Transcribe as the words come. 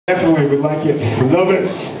Definitely, we like it. We love it.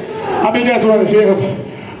 How many of you guys want to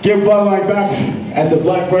give Bloodline back at the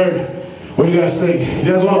Blackbird? What do you guys think?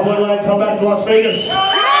 You guys want Bloodline to come back to Las Vegas?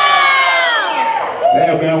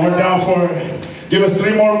 Yeah, man, we're down for it. Give us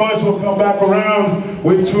 3 more months, we'll come back around.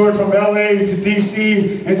 We've toured from LA to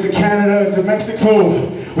DC, into Canada, to Mexico.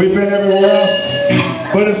 We've been everywhere else.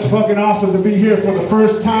 But it's fucking awesome to be here for the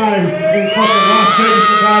first time in fucking Las Vegas,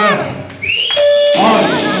 Nevada.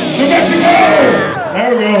 New Mexico!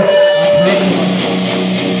 There we go.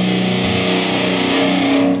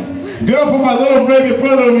 Get up for my little baby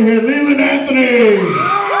brother over here, Leland Anthony.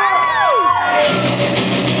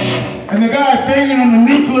 And the guy banging on the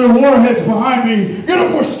nuclear warheads behind me. Get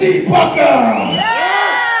up for Steve Bucka.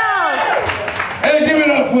 And give it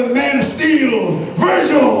up for the Man of Steel,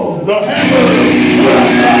 Virgil, the Hammer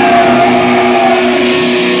Wilson.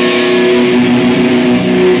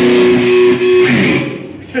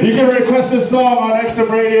 You can request this song on XM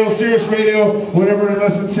Radio, Sirius Radio, whatever you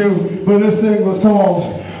listen to. But this thing was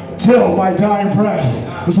called Till My Dying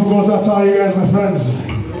Breath. This one goes out to all you guys, my friends.